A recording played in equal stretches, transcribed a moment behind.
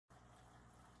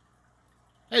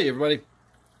Hey everybody,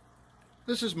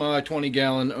 this is my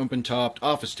 20-gallon open-topped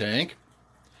office tank,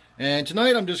 and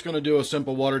tonight I'm just going to do a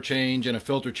simple water change and a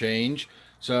filter change.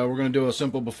 So we're going to do a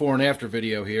simple before and after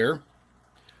video here.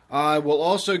 I will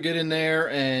also get in there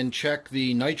and check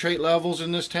the nitrate levels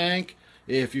in this tank.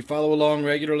 If you follow along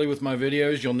regularly with my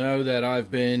videos, you'll know that I've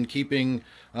been keeping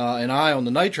an eye on the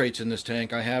nitrates in this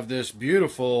tank. I have this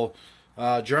beautiful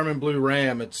German blue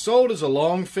ram. It's sold as a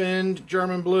long-finned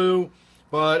German blue,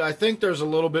 but I think there's a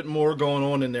little bit more going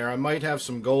on in there. I might have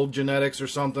some gold genetics or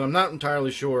something. I'm not entirely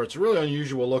sure. It's a really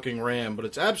unusual looking ram, but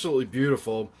it's absolutely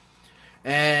beautiful.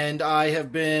 And I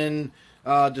have been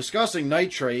discussing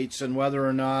nitrates and whether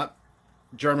or not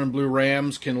German blue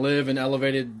rams can live in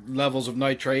elevated levels of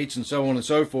nitrates and so on and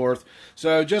so forth.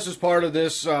 So just as part of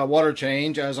this water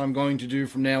change, as I'm going to do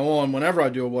from now on, whenever I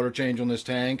do a water change on this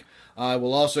tank, I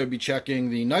will also be checking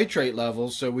the nitrate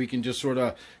levels so we can just sort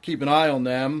of keep an eye on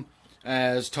them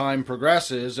as time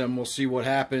progresses, and we'll see what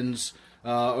happens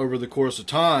over the course of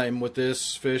time with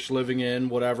this fish living in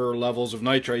whatever levels of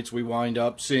nitrates we wind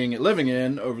up seeing it living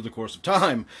in over the course of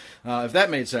time, if that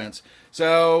made sense.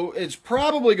 So it's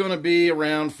probably going to be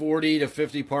around 40 to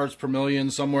 50 parts per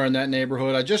million, somewhere in that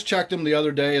neighborhood. I just checked them the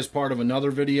other day as part of another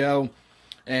video,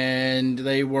 and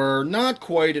they were not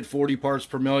quite at 40 parts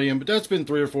per million, but that's been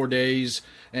 3 or 4 days.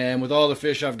 And with all the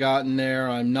fish I've gotten there,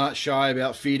 I'm not shy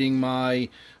about feeding my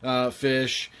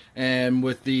fish. And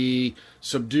with the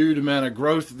subdued amount of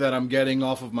growth that I'm getting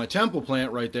off of my temple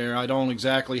plant right there, I don't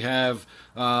exactly have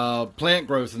plant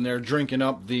growth in there drinking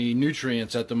up the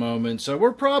nutrients at the moment. So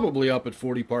we're probably up at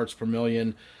 40 parts per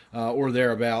million or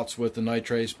thereabouts with the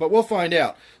nitrates, but we'll find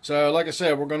out. So like I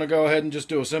said, we're going to go ahead and just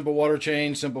do a simple water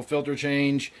change, simple filter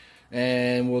change,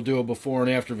 and we'll do a before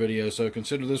and after video. So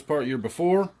consider this part your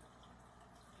before,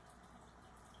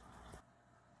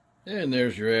 and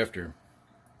there's your after.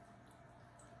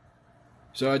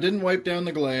 So I didn't wipe down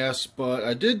the glass, but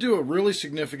I did do a really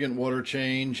significant water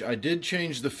change. I did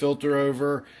change the filter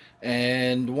over,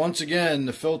 and once again,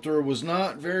 the filter was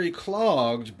not very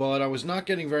clogged, but I was not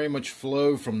getting very much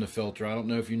flow from the filter. I don't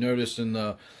know if you noticed in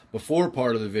the before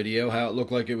part of the video how it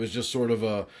looked like it was just sort of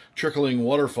a trickling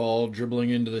waterfall dribbling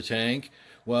into the tank.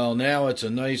 Well, now it's a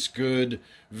nice, good,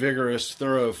 vigorous,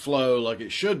 thorough flow like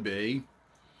it should be.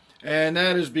 And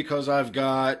that is because I've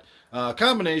got a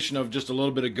combination of just a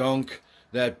little bit of gunk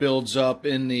that builds up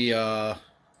in the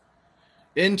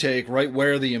intake right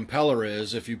where the impeller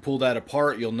is. If you pull that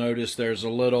apart, you'll notice there's a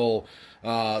little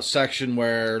section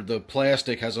where the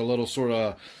plastic has a little sort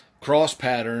of cross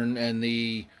pattern, and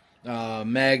the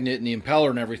magnet and the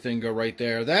impeller and everything go right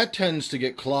there. That tends to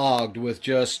get clogged with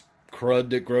just crud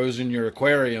that grows in your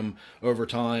aquarium over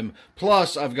time.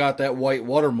 Plus, I've got that white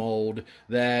water mold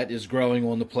that is growing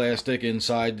on the plastic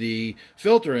inside the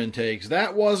filter intakes.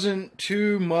 That wasn't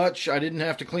too much. I didn't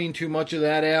have to clean too much of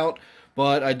that out,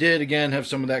 but I did, again, have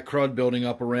some of that crud building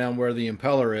up around where the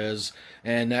impeller is,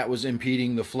 and that was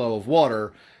impeding the flow of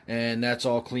water, and that's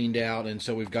all cleaned out, and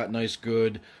so we've got nice,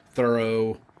 good,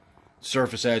 thorough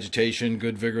surface agitation,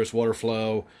 good, vigorous water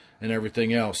flow, and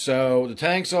everything else. So the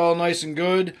tank's all nice and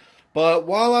good. But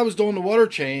while I was doing the water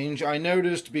change, I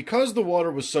noticed because the water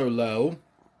was so low,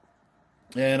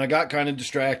 and I got kind of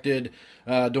distracted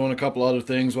doing a couple other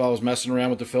things while I was messing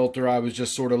around with the filter. I was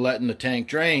just sort of letting the tank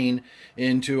drain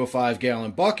into a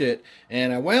 5-gallon bucket,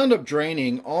 and I wound up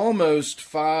draining almost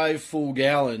 5 full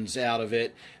gallons out of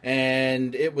it,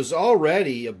 and it was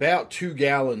already about 2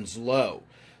 gallons low.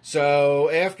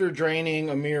 So after draining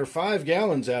a mere 5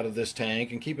 gallons out of this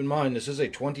tank, and keep in mind this is a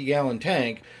 20-gallon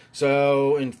tank,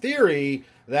 so in theory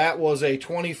that was a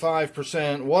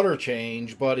 25% water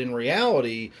change, but in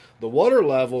reality the water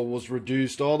level was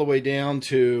reduced all the way down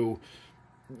to,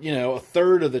 you know, a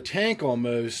third of the tank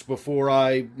almost before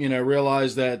I,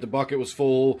 realized that the bucket was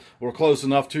full, or close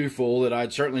enough to full, that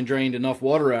I'd certainly drained enough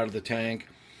water out of the tank.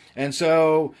 And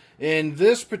so in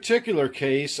this particular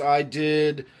case, I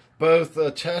did both a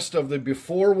test of the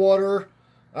before water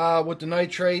with the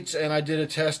nitrates, and I did a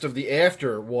test of the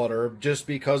after water, just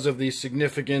because of the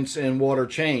significance in water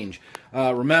change.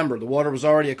 Remember, the water was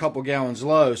already a couple gallons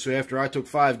low, so after I took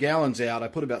 5 gallons out, I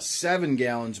put about 7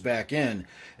 gallons back in,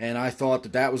 and I thought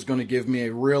that that was going to give me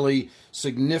a really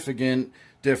significant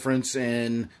difference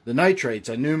in the nitrates.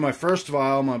 I knew my first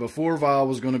vial, my before vial,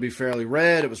 was going to be fairly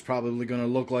red. It was probably going to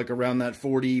look like around that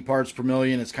 40 parts per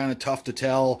million. It's kind of tough to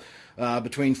tell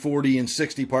between 40 and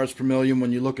 60 parts per million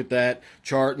when you look at that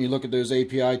chart and you look at those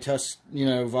API test,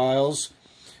 vials.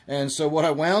 And so what I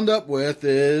wound up with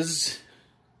is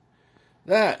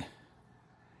that.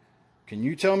 Can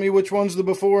you tell me which one's the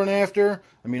before and after?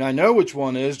 I mean, I know which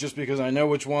one is just because I know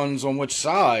which one's on which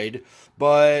side,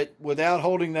 but without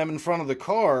holding them in front of the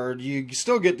card, you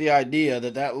still get the idea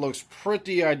that that looks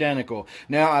pretty identical.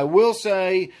 Now, I will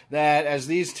say that as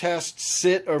these tests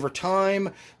sit over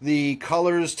time, the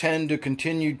colors tend to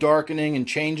continue darkening and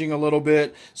changing a little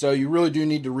bit, so you really do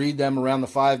need to read them around the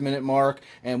 5-minute mark,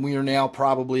 and we are now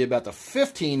probably about the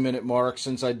 15-minute mark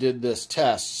since I did this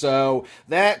test. So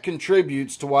that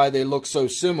contributes to why they look so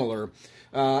similar.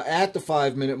 At the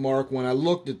 5-minute mark, when I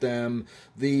looked at them,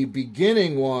 the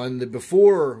beginning one, the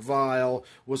before vial,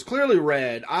 was clearly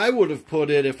red. I would have put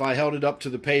it, if I held it up to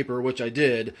the paper, which I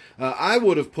did, I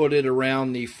would have put it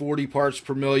around the 40 parts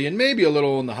per million, maybe a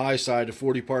little on the high side of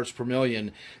 40 parts per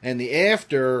million. And the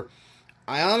after,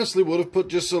 I honestly would have put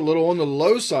just a little on the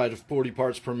low side of 40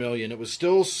 parts per million. It was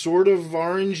still sort of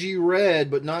orangey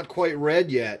red, but not quite red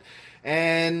yet.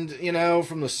 And, you know,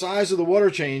 from the size of the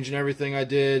water change and everything I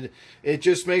did, it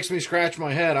just makes me scratch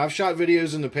my head. I've shot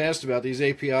videos in the past about these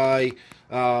API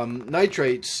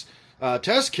nitrates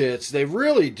test kits. They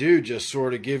really do just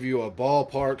sort of give you a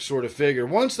ballpark sort of figure.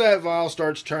 Once that vial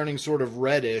starts turning sort of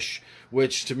reddish,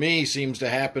 which to me seems to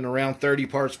happen around 30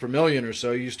 parts per million or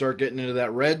so, you start getting into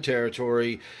that red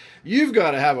territory. You've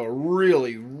got to have a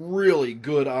really, really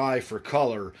good eye for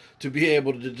color to be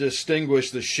able to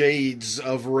distinguish the shades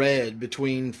of red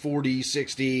between 40,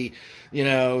 60,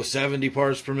 70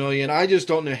 parts per million. I just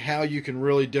don't know how you can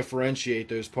really differentiate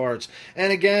those parts.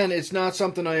 And again, it's not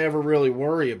something I ever really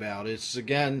worry about. It's,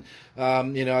 again,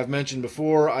 I've mentioned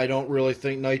before, I don't really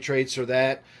think nitrates are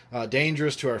that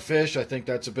dangerous to our fish. I think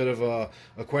that's a bit of a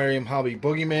aquarium hobby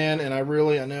boogeyman, and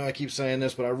I know I keep saying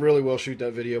this, but I really will shoot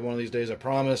that video one of these days, I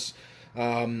promise.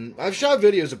 I've shot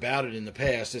videos about it in the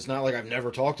past. It's not like I've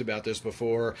never talked about this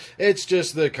before. It's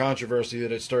just the controversy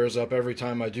that it stirs up every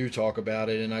time I do talk about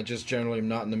it, and I just generally am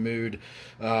not in the mood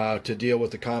to deal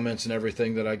with the comments and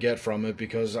everything that I get from it,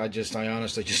 because I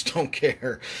honestly just don't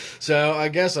care. So I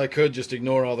guess I could just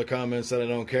ignore all the comments that I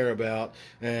don't care about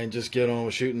and just get on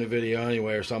with shooting the video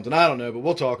anyway or something. I don't know, but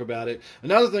we'll talk about it.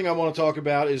 Another thing I want to talk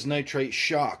about is nitrate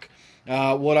shock.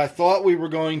 What I thought we were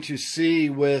going to see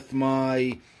with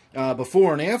my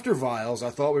before and after vials, I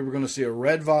thought we were going to see a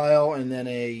red vial and then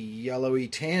a yellowy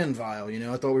tan vial.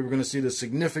 I thought we were going to see the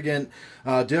significant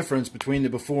difference between the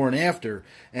before and after.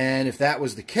 And if that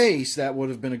was the case, that would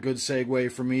have been a good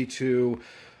segue for me to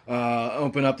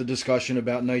open up the discussion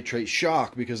about nitrate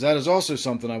shock, because that is also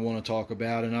something I want to talk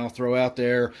about, and I'll throw out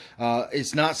there.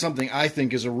 It's not something I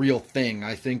think is a real thing.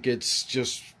 I think it's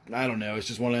just, I don't know, it's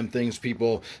just one of them things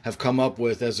people have come up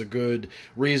with as a good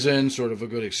reason, sort of a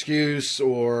good excuse,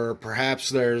 or perhaps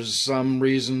there's some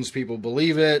reasons people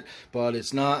believe it, but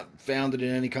it's not founded in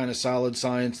any kind of solid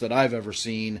science that I've ever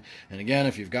seen. And again,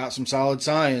 if you've got some solid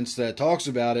science that talks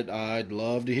about it, I'd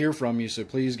love to hear from you, so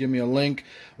please give me a link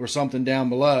or something down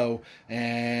below.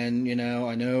 And,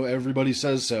 I know everybody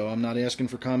says so. I'm not asking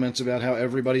for comments about how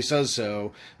everybody says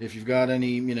so. If you've got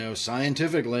any,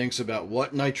 scientific links about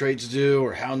what nitrates do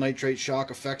or how nitrate shock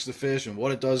affects the fish and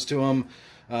what it does to them,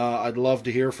 I'd love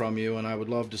to hear from you, and I would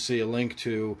love to see a link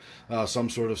to some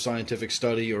sort of scientific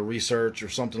study or research or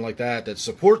something like that that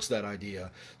supports that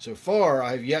idea. So far,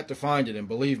 I've yet to find it, and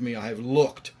believe me, I have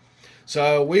looked.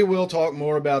 So we will talk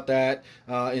more about that.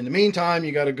 In the meantime,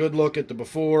 you got a good look at the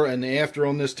before and the after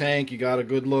on this tank. You got a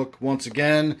good look, once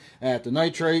again, at the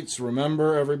nitrates.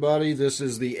 Remember, everybody, this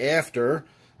is the after.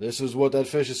 This is what that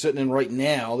fish is sitting in right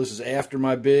now. This is after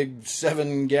my big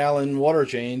 7-gallon water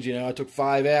change. I took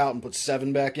 5 out and put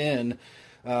 7 back in.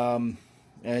 And,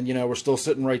 we're still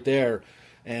sitting right there.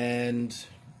 And,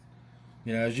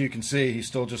 as you can see, he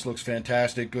still just looks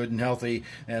fantastic, good and healthy.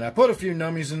 And I put a few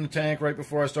nummies in the tank right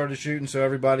before I started shooting, so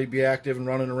everybody be active and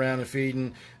running around and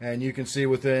feeding. And you can see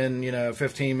within,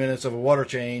 15 minutes of a water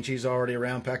change, he's already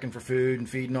around pecking for food and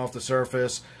feeding off the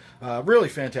surface. Really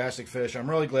fantastic fish. I'm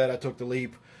really glad I took the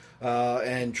leap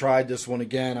and tried this one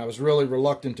again. I was really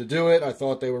reluctant to do it. I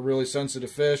thought they were really sensitive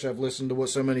fish. I've listened to what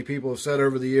so many people have said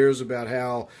over the years about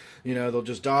how, they'll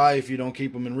just die if you don't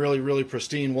keep them in really, really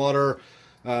pristine water.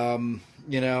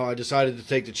 I decided to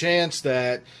take the chance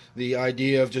that the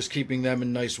idea of just keeping them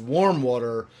in nice warm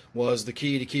water was the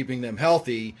key to keeping them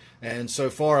healthy, and so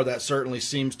far that certainly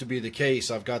seems to be the case.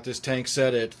 I've got this tank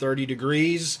set at 30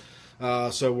 degrees,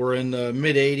 so we're in the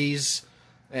mid-80s,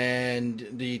 and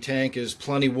the tank is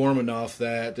plenty warm enough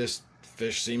that this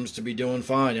fish seems to be doing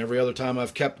fine. Every other time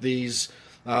I've kept these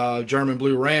German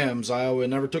blue rams, I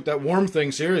never took that warm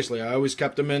thing seriously. I always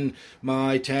kept them in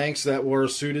my tanks that were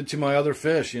suited to my other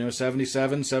fish,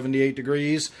 77, 78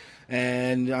 degrees,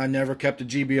 and I never kept a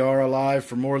GBR alive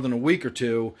for more than a week or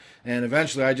two, and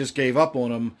eventually I just gave up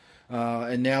on them.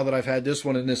 And now that I've had this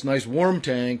one in this nice warm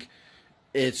tank,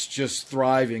 it's just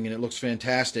thriving and it looks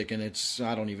fantastic. And it's,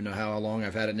 I don't even know how long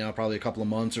I've had it now, probably a couple of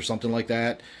months or something like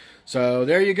that. So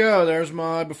there you go. There's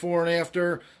my before and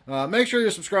after. Make sure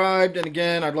you're subscribed. And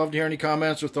again, I'd love to hear any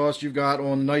comments or thoughts you've got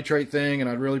on the nitrate thing. And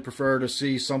I'd really prefer to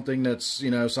see something that's,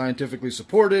 you know, scientifically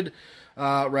supported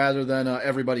rather than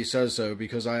everybody says so,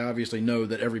 because I obviously know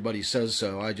that everybody says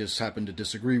so. I just happen to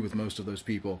disagree with most of those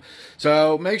people.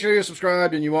 So make sure you're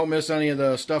subscribed and you won't miss any of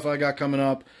the stuff I got coming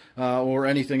up or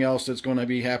anything else that's going to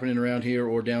be happening around here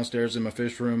or downstairs in my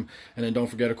fish room. And then don't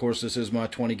forget, of course, this is my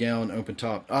 20-gallon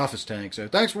open-top office tank. So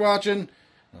thanks for watching.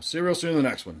 I'll see you real soon in the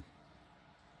next one.